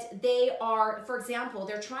 That they are, for example,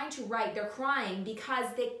 they're trying to write, they're crying because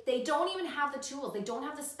they don't even have the tools, they don't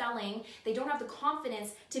have the spelling, they don't have the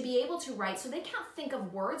confidence to be able to write, so they can't think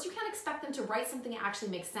of words. You can't expect them to write something that actually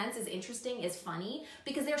makes sense, is interesting, is funny,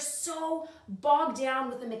 because they're so bogged down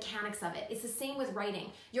with the mechanics of it. It's the same with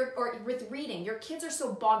writing, or with reading. Your kids are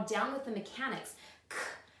so bogged down with the mechanics.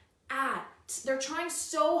 They're trying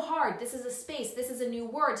so hard. This is a space. This is a new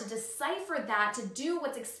word, to decipher that, to do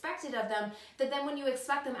what's expected of them, that then when you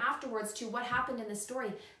expect them afterwards to what happened in the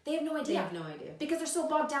story, they have no idea. They have no idea. Because they're so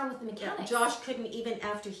bogged down with the mechanics. Yeah, Josh couldn't, even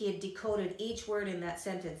after he had decoded each word in that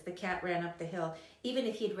sentence, the cat ran up the hill, even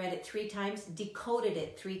if he'd read it 3 times, decoded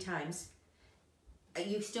it 3 times,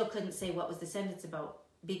 you still couldn't say what was the sentence about,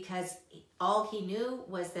 because all he knew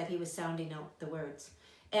was that he was sounding out the words.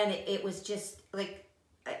 And it was just like,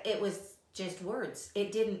 it was just words.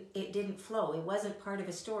 It didn't flow. It wasn't part of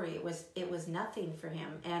a story. It was nothing for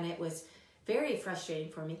him, and it was very frustrating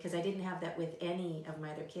for me because I didn't have that with any of my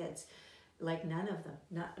other kids, like none of them,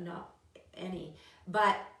 not any.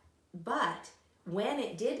 But when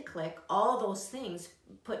it did click, all those things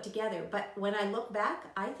put together. But when I look back,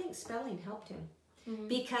 I think spelling helped him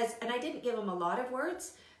because, and I didn't give him a lot of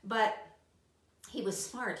words, but he was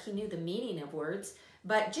smart. He knew the meaning of words,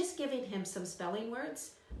 but just giving him some spelling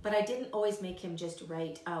words. But I didn't always make him just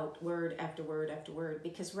write out word after word after word,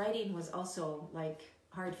 because writing was also like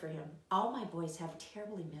hard for him. All my boys have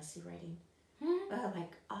terribly messy writing.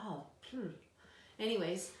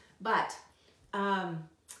 Anyways, but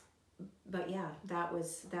yeah,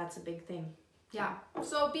 that's a big thing. Yeah.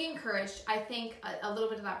 So be encouraged. I think a little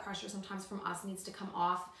bit of that pressure sometimes from us needs to come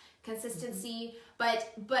off. Consistency,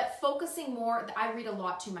 but focusing more. I read a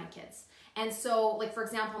lot to my kids. And so, like, for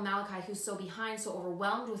example, Malachi, who's so behind, so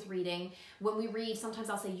overwhelmed with reading, when we read, sometimes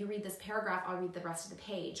I'll say, you read this paragraph, I'll read the rest of the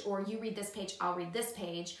page, or you read this page, I'll read this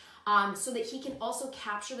page, so that he can also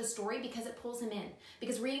capture the story, because it pulls him in.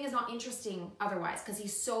 Because reading is not interesting otherwise, because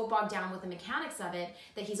he's so bogged down with the mechanics of it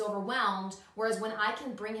that he's overwhelmed, whereas when I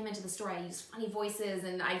can bring him into the story, I use funny voices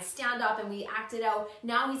and I stand up and we act it out.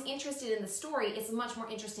 Now he's interested in the story. It's much more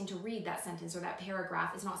interesting to read that sentence or that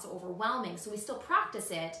paragraph. It's not so overwhelming. So we still practice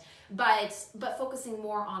it, but focusing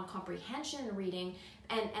more on comprehension and reading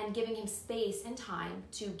and giving him space and time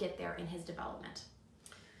to get there in his development.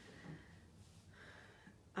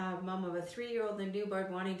 mom of a 3-year-old and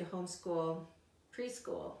newborn wanting to homeschool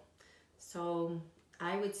preschool. So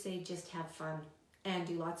I would say just have fun and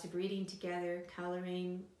do lots of reading together,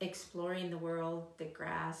 coloring, exploring the world, the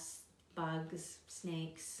grass, bugs,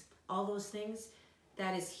 snakes, all those things.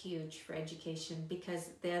 That is huge for education,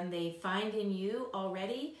 because then they find in you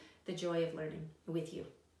already the joy of learning with you.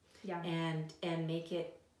 Yeah. And make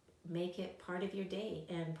it part of your day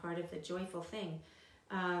and part of the joyful thing.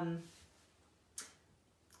 I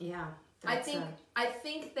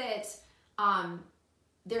think that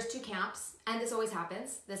there's two camps, and this always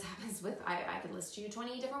happens. This happens with, I could list you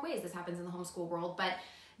 20 different ways this happens in the homeschool world, but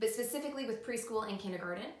specifically with preschool and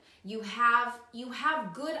kindergarten, you have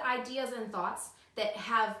good ideas and thoughts that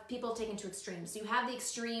have people taken to extremes. So you have the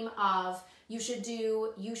extreme of you need to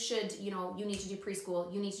do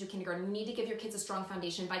preschool, you need to do kindergarten, you need to give your kids a strong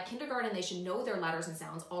foundation. By kindergarten, they should know their letters and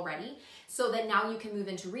sounds already, so that now you can move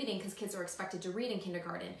into reading, because kids are expected to read in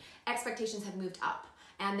kindergarten. Expectations have moved up,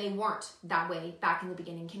 and they weren't that way back in the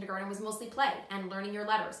beginning. Kindergarten was mostly play, and learning your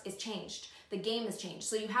letters is changed. The game has changed.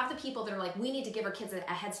 So you have the people that are like, we need to give our kids a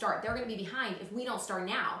head start. They're going to be behind if we don't start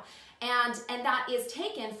now. And that is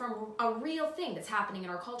taken from a real thing that's happening in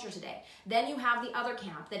our culture today. Then you have the other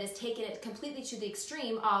camp that has taken it completely to the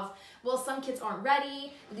extreme of, well, some kids aren't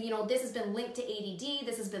ready. This has been linked to ADD.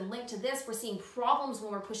 This has been linked to this. We're seeing problems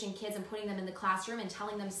when we're pushing kids and putting them in the classroom and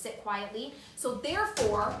telling them sit quietly. So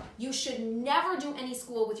therefore, you should never do any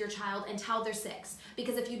school with your child until they're 6.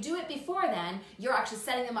 Because if you do it before then, you're actually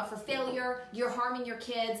setting them up for failure. You're harming your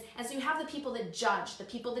kids. And so you have the people that judge, the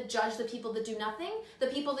people that judge the people that do nothing, the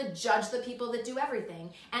people that judge the people that do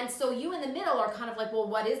everything. And so you in the middle are kind of like, well,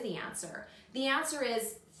 what is the answer? The answer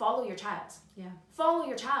is follow your child. Yeah. Follow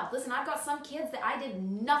your child. Listen, I've got some kids that I did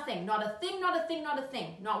nothing, not a thing, not a thing, not a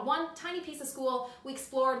thing. Not one tiny piece of school. We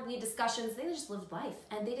explored, we had discussions. They just lived life,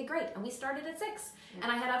 and they did great. And we started at 6. Yeah.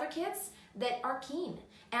 And I had other kids that are keen.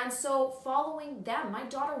 And so following them, my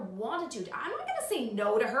daughter wanted to. I'm not going to say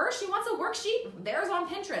no to her. She wants a worksheet. There's on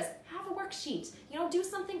Pinterest. Have a worksheet. Do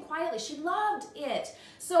something quietly. She loved it.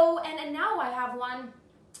 So, and now I have one,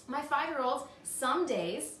 my 5-year-old, some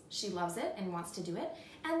days she loves it and wants to do it.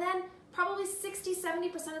 And then probably 60,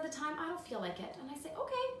 70% of the time, I don't feel like it. And I say,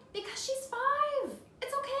 okay, because she's 5.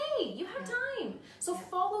 It's okay. You have time. So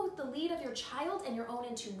follow the lead of your child and your own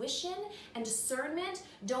intuition and discernment.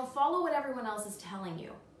 Don't follow what everyone else is telling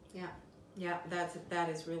you. Yeah, that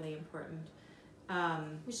is really important.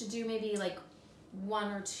 We should do maybe like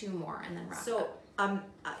 1 or 2 more and then wrap up.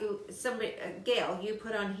 Somebody, Gail, you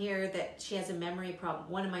put on here that she has a memory problem.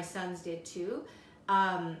 One of my sons did too.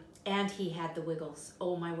 And he had the wiggles.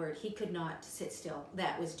 Oh my word. He could not sit still.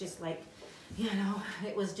 That was just like,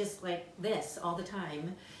 it was just like this all the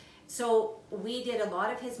time. So we did a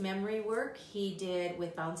lot of his memory work. He did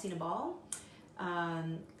with bouncing a ball,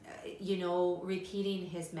 repeating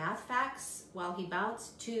his math facts while he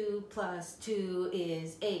bounced. 2 + 2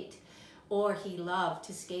 is 8. Or he loved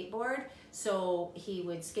to skateboard. So he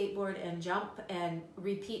would skateboard and jump and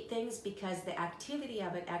repeat things, because the activity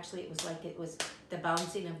of it, actually, it was the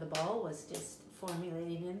bouncing of the ball was just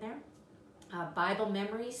formulating in there. Bible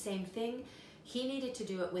memory, same thing. He needed to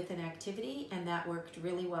do it with an activity, and that worked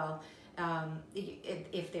really well.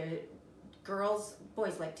 If they're girls,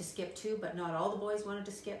 boys like to skip too, but not all the boys wanted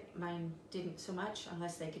to skip. Mine didn't so much,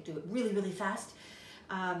 unless they could do it really, really fast.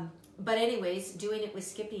 But anyways, doing it with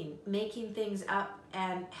skipping, making things up,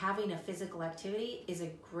 and having a physical activity is a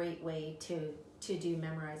great way to do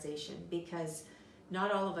memorization, because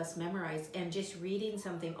not all of us memorize, and just reading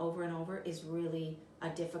something over and over is really a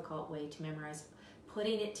difficult way to memorize.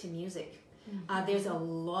 Putting it to music. There's a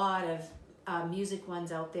lot of music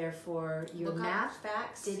ones out there for your math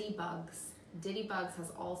facts. Diddy Bugs. Diddy Bugs has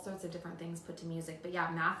all sorts of different things put to music. But yeah,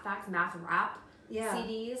 math facts, math rap.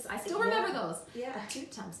 CDs. I still remember those. 2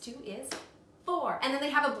 times 2 is 4. And then they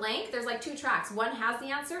have a blank. There's like 2 tracks. One has the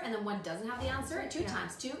answer, and then one doesn't have the answer. 2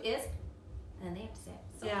 times 2 is, and then they have to say it.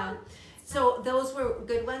 So fun. So those were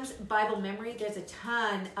good ones. Bible memory. There's a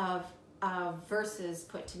ton of verses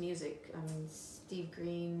put to music. Steve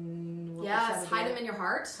Green. Yes, hide them in your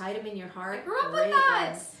heart. Hide them in your heart. I grew up with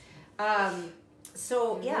that.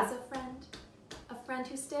 There's a friend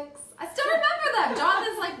who sticks. I still remember them.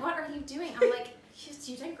 Jonathan's like, what are you doing? I'm like,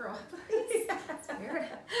 you didn't grow up with this. That's weird.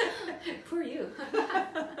 Poor you.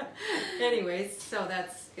 Anyways, so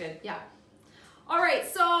that's good. Yeah. All right,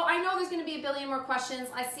 so I know there's going to be a billion more questions.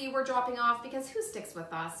 I see we're dropping off because who sticks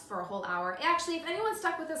with us for a whole hour? Actually, if anyone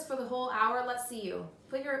stuck with us for the whole hour, let's see you.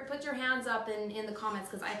 Put your hands up in the comments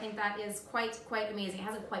because I think that is quite amazing. It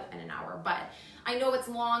hasn't quite been an hour, but I know it's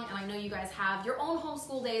long and I know you guys have your own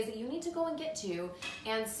homeschool days that you need to go and get to.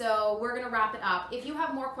 And so we're going to wrap it up. If you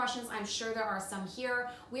have more questions, I'm sure there are some here.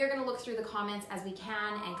 We are going to look through the comments as we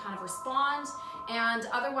can and kind of respond. And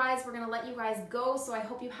otherwise, we're going to let you guys go. So I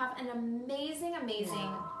hope you have an amazing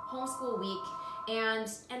homeschool week and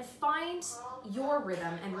find your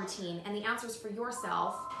rhythm and routine and the answers for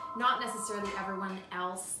yourself, not necessarily everyone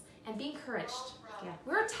else, and be encouraged. Yeah.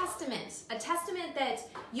 We're a testament that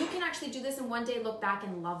you can actually do this in one day, look back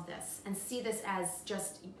and love this and see this as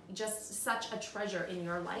just such a treasure in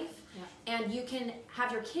your life. Yeah. And you can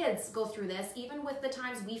have your kids go through this, even with the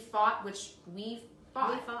times we fought, which we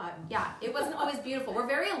fought. Yeah, it wasn't always beautiful. We're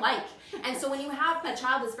very alike. And so when you have a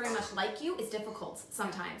child that's very much like you, it's difficult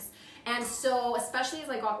sometimes. And so, especially as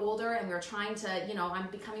I got older and we were trying to, you know, I'm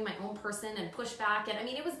becoming my own person and push back. And I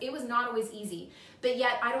mean, it was not always easy. But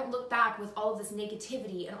yet I don't look back with all of this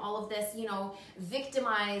negativity and all of this, you know,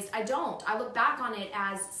 victimized. I don't. I look back on it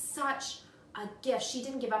as such a gift. She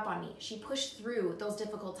didn't give up on me. She pushed through those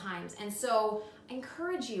difficult times. And so I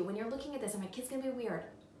encourage you when you're looking at this, and my kid's going to be weird.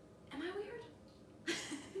 Am I weird?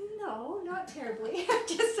 No, not terribly. I'm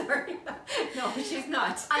just sorry. No, she's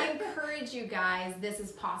not. I encourage you guys, this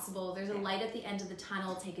is possible. There's a light at the end of the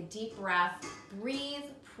tunnel. Take a deep breath, breathe,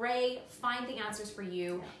 pray, find the answers for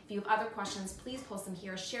you. If you have other questions, please post them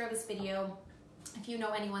here. Share this video if you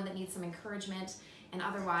know anyone that needs some encouragement. And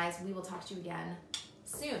otherwise, we will talk to you again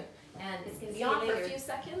soon. And it's going to be on for a few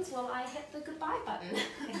seconds while I hit the goodbye button.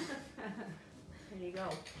 There you go.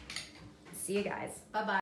 See you guys. Bye-bye.